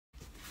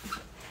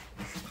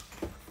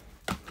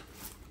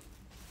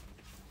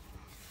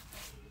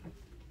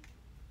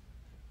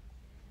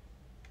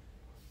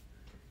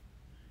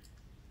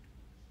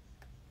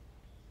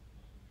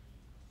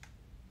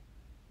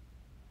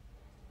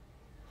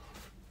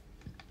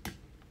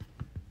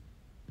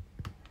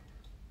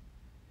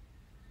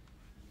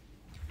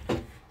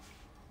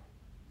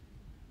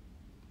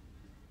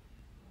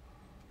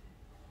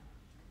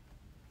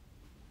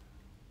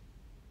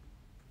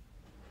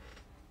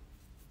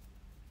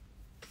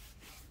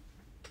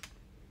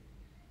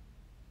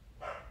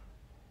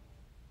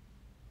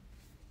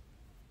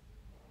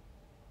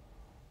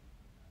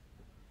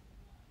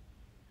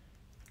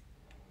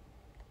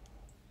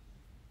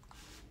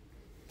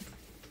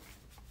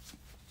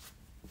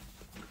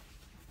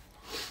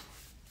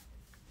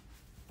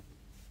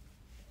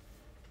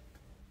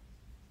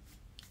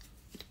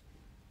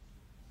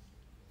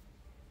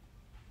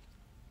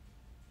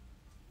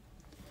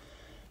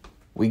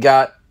We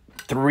got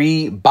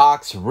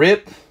 3-box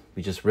rip.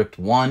 We just ripped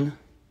one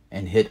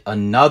and hit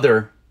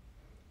another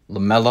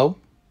LaMelo,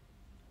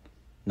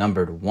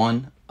 numbered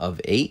 1 of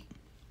 8.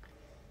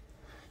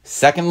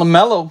 Second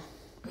LaMelo.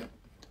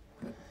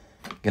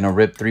 Gonna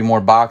rip 3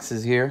 more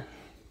boxes here.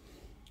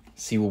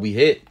 See what we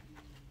hit.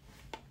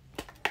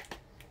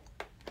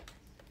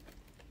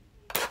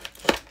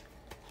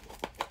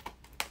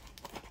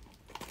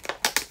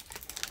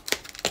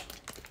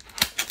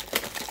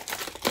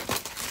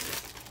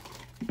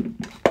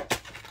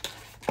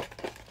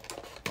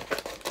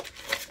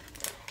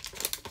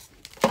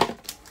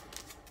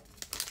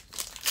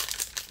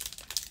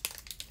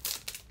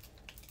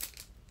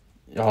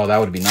 Oh, that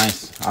would be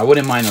nice. I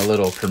wouldn't mind a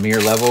little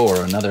premier level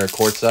or another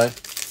courtside.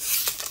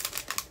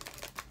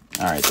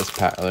 All right, this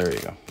pack. There you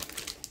go.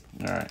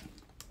 All right.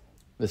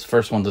 This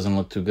first one doesn't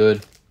look too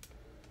good.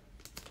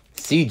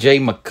 C.J.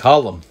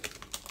 McCollum.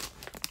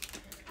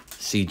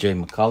 C.J.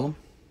 McCollum.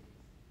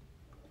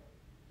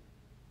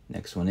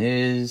 Next one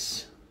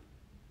is...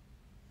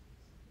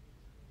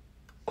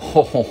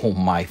 Oh,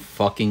 my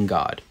fucking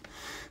God.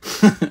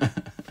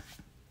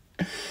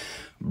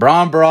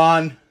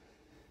 Bron.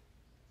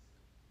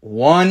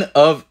 1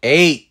 of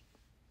 8.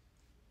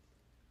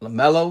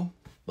 LaMelo.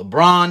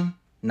 LeBron.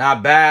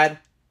 Not bad.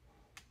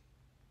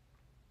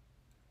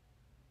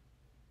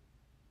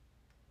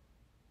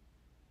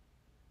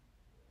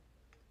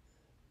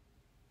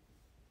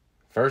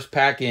 First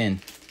pack in.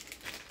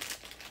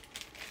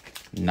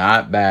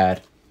 Not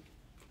bad.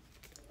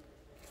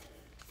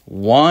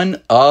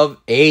 1 of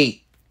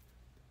 8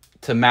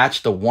 to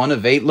match the 1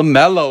 of 8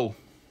 LaMelo.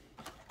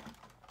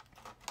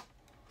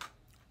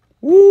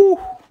 Woo!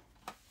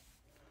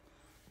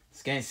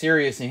 It's getting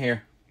serious in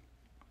here.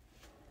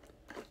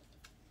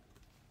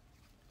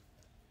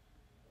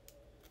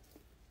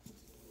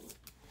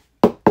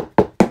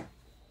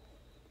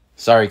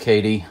 Sorry,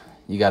 KD.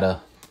 You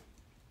gotta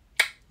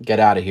get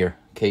out of here.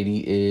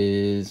 KD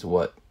is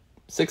what?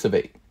 6 of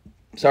 8.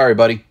 Sorry,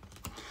 buddy.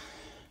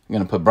 I'm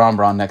gonna put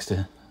Bron next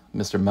to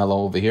Mr.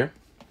 Mello over here.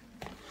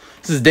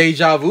 This is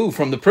Deja Vu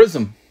from the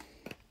Prism.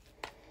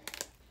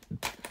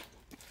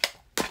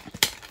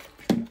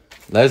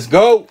 Let's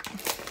go.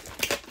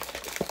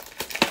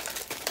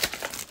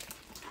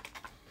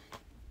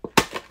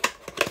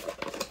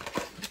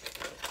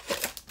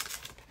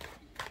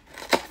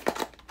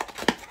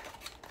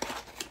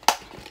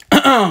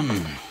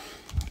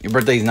 Your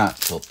birthday's not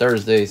till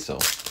Thursday, so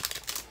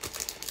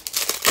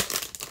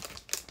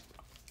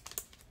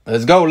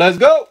let's go. Let's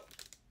go.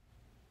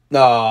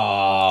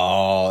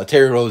 Oh,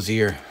 Terry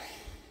Rozier.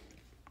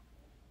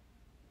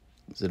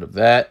 Is it a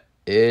vet?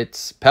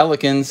 It's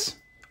Pelicans.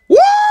 Woo!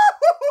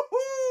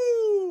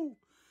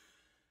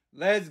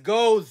 Let's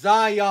go,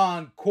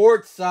 Zion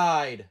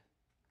courtside.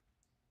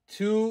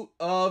 2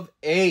 of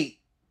 8.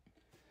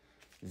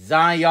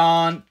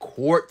 Zion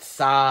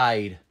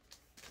courtside.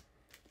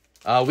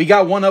 We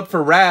got one up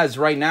for Raz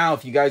right now.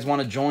 If you guys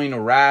want to join a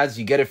Raz,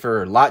 you get it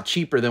for a lot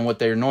cheaper than what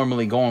they're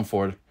normally going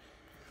for.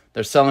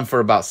 They're selling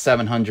for about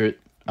 $700,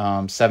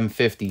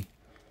 $750.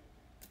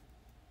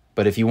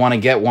 But if you want to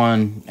get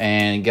one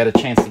and get a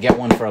chance to get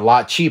one for a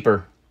lot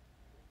cheaper,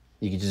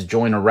 you can just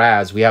join a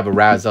Raz. We have a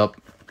Raz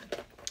up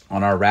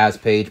on our Raz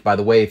page. By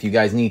the way, if you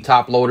guys need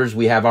top loaders,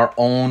 we have our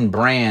own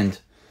brand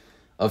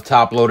of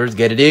top loaders.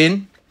 Get it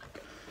in.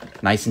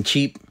 Nice and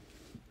cheap.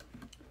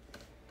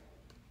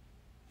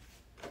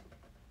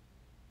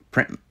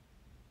 Print.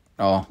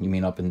 Oh, you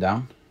mean up and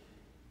down?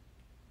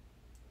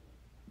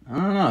 I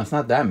don't know. It's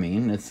not that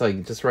mean. It's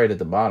like just right at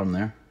the bottom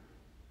there.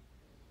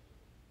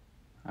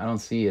 I don't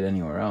see it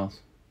anywhere else.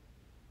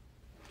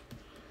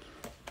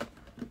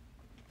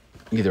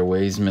 Either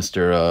ways,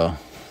 Mr.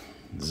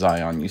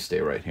 Zion, you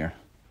stay right here.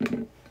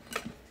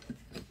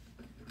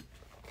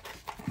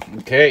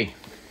 Okay.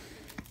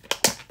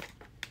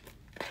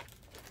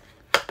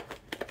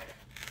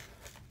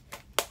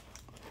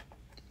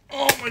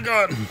 Oh my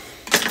God.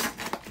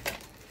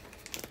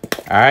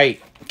 All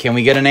right, can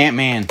we get an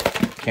Ant-Man?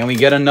 Can we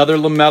get another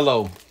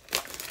LaMelo?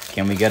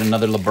 Can we get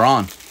another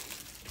LeBron?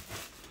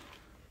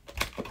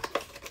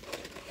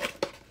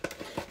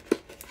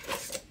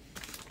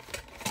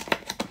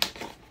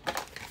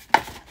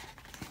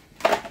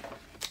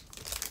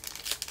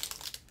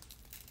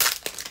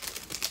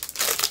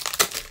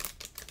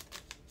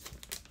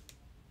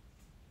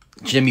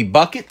 Jimmy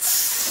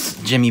Buckets,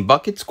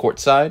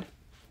 courtside.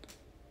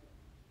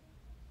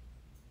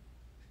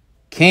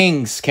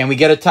 Kings, can we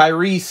get a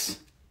Tyrese?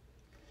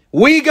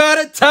 We got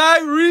a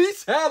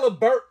Tyrese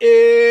Halliburton.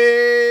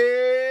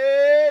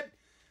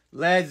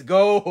 Let's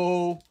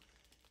go.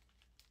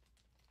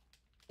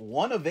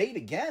 1 of 8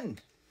 again.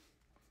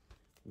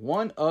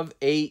 1 of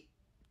 8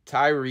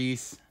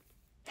 Tyrese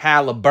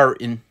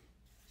Halliburton.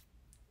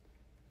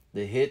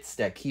 The hits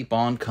that keep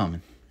on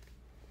coming.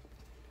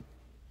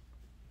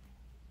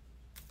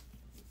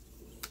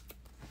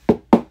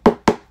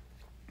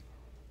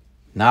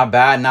 Not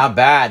bad, not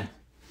bad.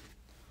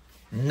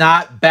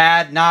 Not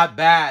bad, not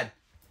bad.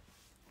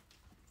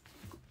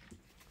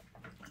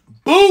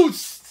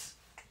 Boost!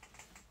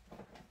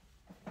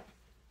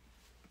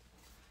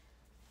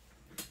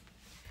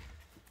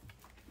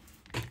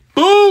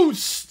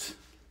 Boost.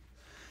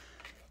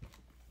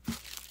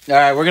 All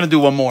right, we're gonna do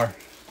one more.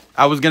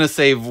 I was gonna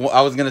save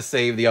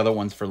the other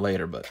ones for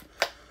later, but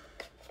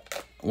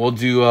we'll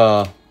do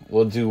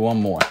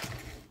one more.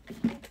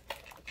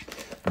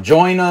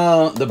 Join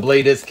the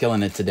Blade is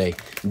killing it today.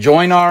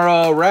 Join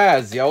our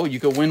Raz, yo. You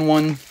could win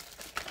one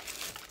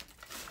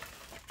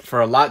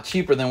for a lot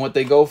cheaper than what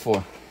they go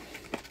for.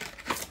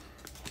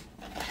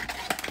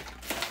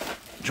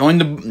 Join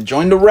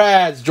the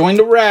Raz. Join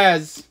the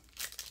Raz.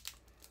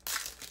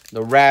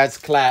 The Raz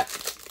clap.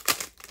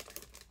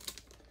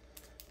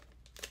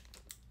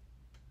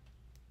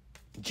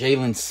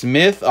 Jalen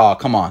Smith. Oh,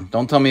 come on.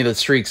 Don't tell me the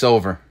streak's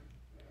over.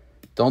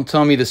 Don't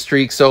tell me the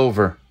streak's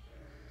over.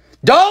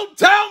 Don't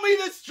tell me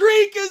the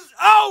streak is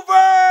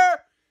over!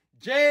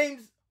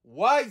 James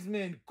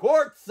Wiseman,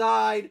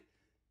 courtside.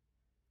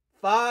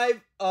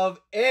 5 of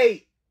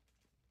 8.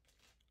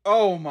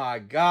 Oh, my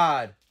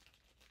God.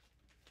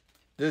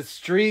 The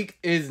streak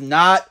is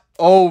not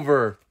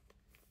over.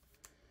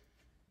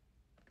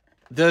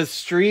 The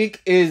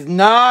streak is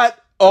not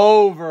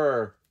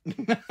over.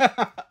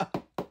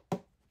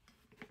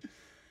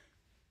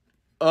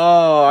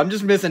 Oh, I'm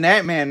just missing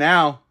Ant-Man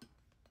now.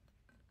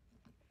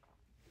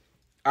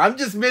 I'm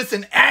just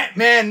missing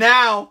Ant-Man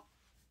now.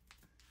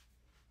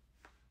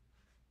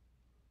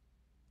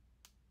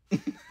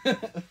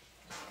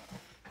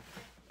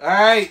 All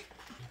right.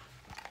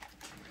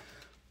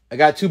 I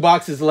got 2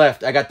 boxes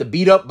left. I got the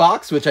beat up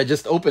box, which I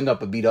just opened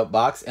up a beat up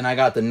box, and I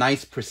got the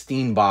nice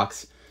pristine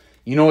box.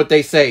 You know what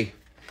they say.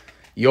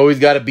 You always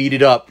got to beat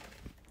it up.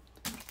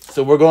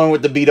 So we're going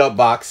with the beat up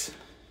box.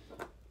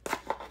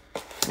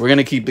 We're going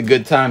to keep the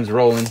good times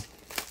rolling.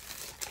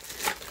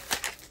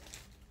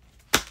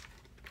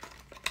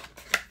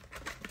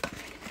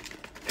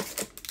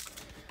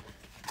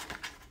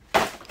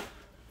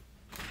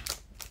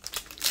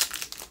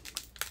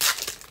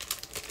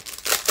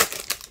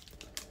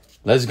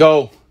 Let's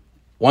go.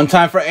 One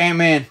time for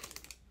Ant-Man.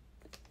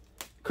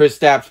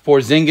 Kristaps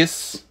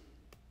Porzingis.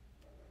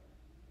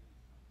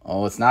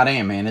 Oh, it's not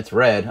Ant-Man. It's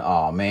red.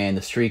 Oh, man.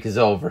 The streak is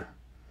over.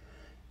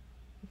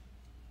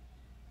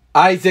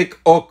 Isaac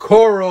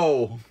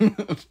Okoro.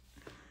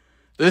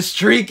 The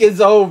streak is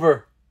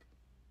over.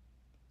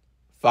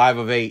 5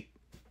 of 8.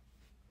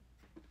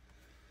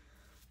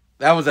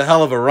 That was a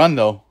hell of a run,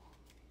 though.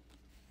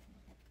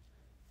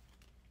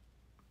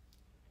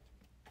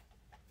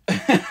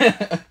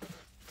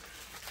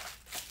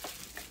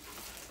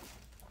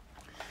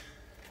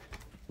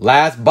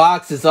 Last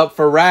box is up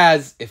for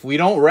Raz. If we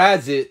don't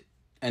Raz it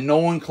and no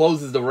one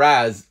closes the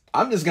Raz,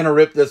 I'm just going to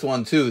rip this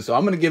one too. So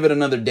I'm going to give it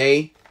another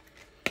day.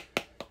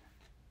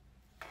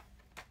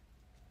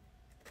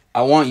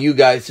 I want you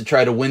guys to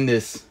try to win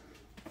this.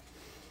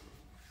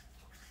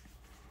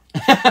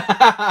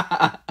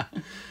 I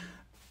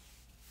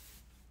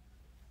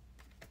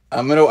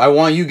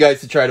want you guys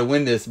to try to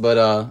win this,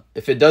 but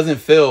if it doesn't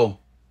fill,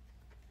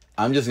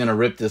 I'm just going to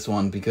rip this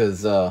one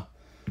because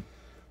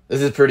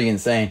this is pretty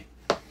insane.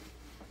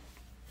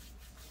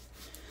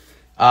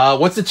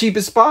 What's the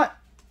cheapest spot?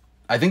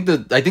 I think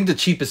the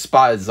cheapest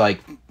spot is like,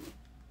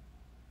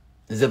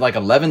 is it like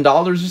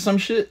 $11 or some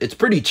shit? It's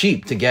pretty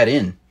cheap to get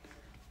in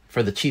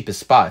for the cheapest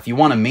spot. If you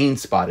want a main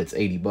spot, it's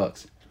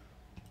 $80.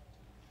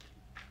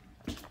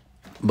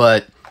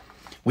 But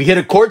we hit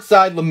a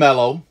courtside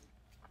LaMelo,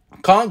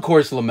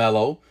 concourse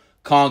LaMelo,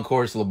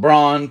 concourse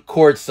LeBron,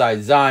 courtside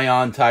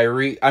Zion,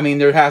 Tyree. I mean,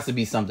 there has to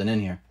be something in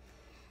here.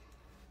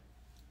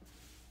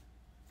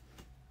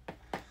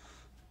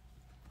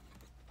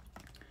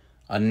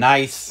 A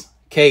nice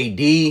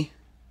KD.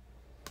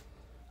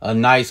 A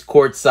nice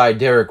courtside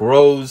Derrick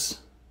Rose.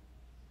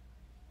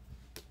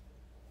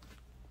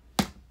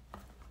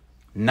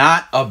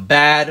 Not a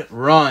bad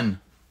run.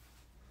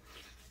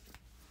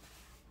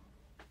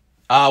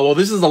 Well,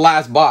 this is the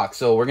last box,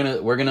 so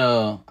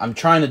I'm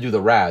trying to do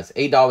the Raz.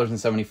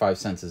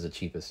 $8.75 is the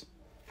cheapest.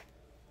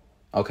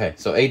 Okay,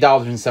 so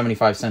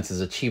 $8.75 is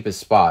the cheapest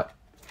spot.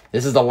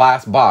 This is the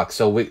last box,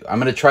 so I'm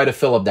gonna try to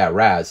fill up that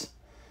Raz.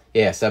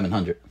 Yeah,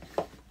 700.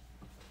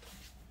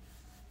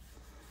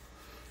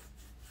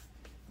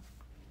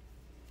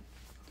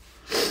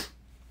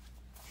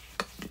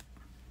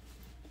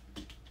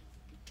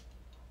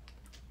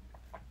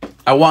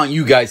 I want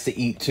you guys to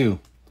eat too.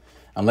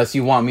 Unless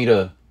you want me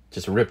to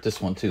just rip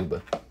this one too,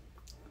 but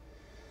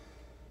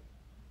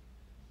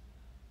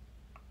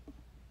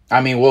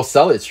I mean, we'll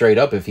sell it straight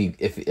up if he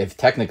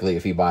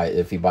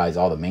buys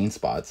all the main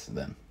spots,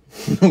 then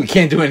we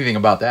can't do anything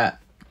about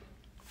that.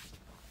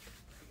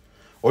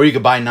 Or you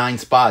could buy 9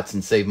 spots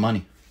and save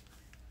money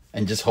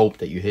and just hope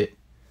that you hit.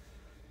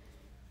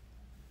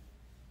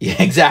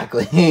 Yeah,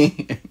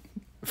 exactly.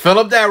 Fill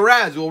up that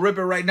Raz. We'll rip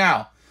it right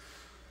now.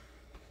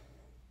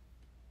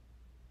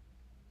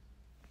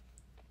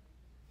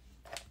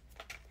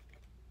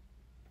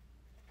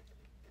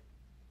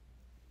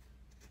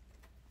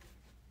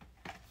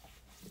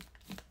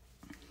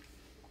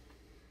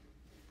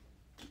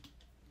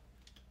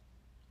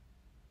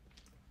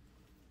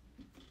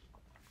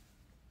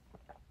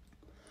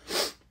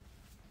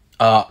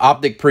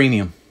 Optic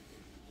Premium.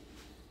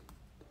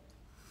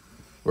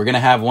 We're going to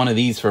have one of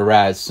these for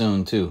Raz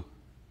soon, too.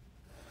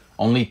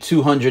 Only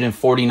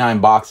 249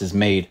 boxes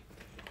made.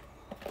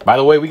 By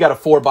the way, we got a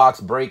 4-box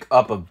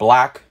breakup of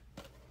black.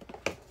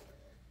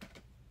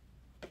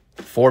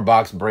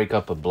 4-box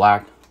breakup of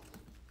black.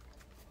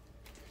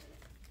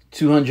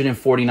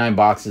 249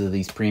 boxes of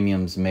these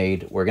premiums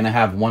made. We're going to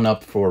have one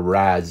up for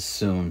Raz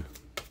soon.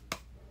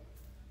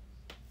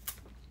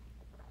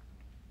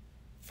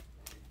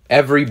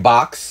 Every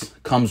box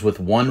comes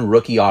with one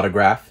rookie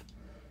autograph,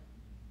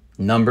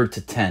 numbered to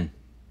 10.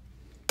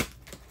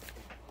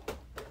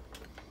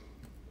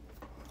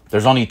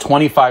 There's only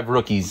 25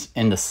 rookies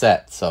in the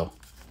set, so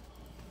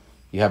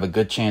you have a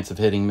good chance of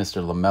hitting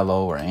Mr.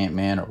 LaMelo or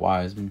Ant-Man or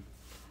Wiseman.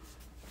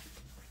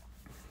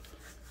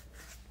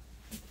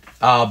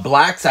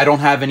 Blacks, I don't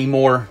have any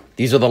more.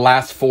 These are the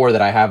last 4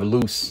 that I have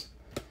loose,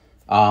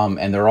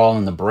 and they're all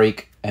in the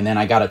break. And then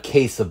I got a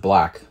case of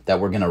black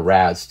that we're going to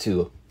Raz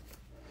too.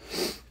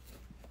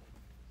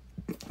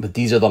 But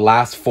these are the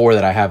last 4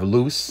 that I have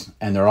loose,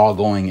 and they're all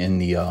going in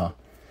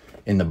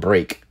the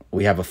break.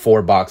 We have a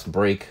 4-box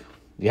break.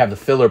 We have the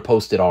filler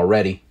posted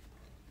already.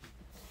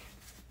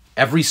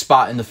 Every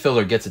spot in the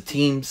filler gets a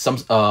team.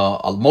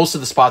 Most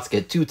of the spots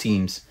get 2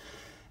 teams,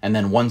 and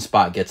then 1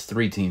 spot gets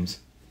 3 teams.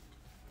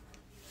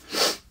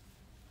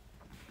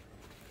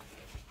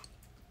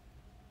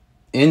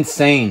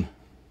 Insane.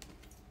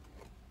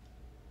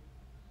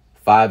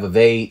 5 of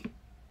 8.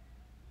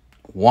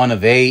 1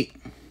 of 8.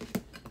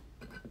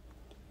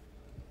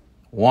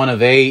 1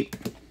 of 8.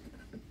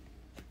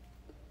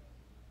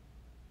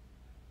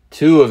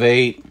 2 of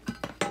 8.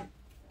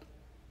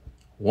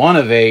 1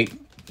 of 8.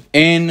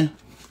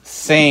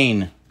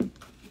 Insane.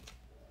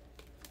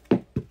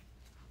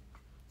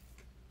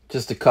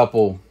 Just a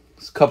couple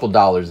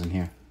dollars in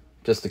here.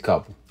 Just a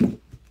couple.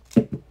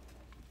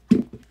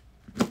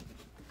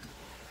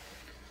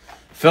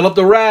 Fill up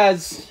the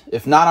Raz.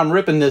 If not, I'm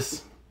ripping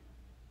this.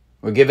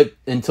 We'll give it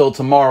until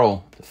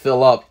tomorrow to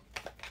fill up.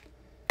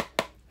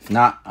 If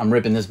not, I'm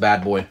ripping this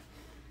bad boy.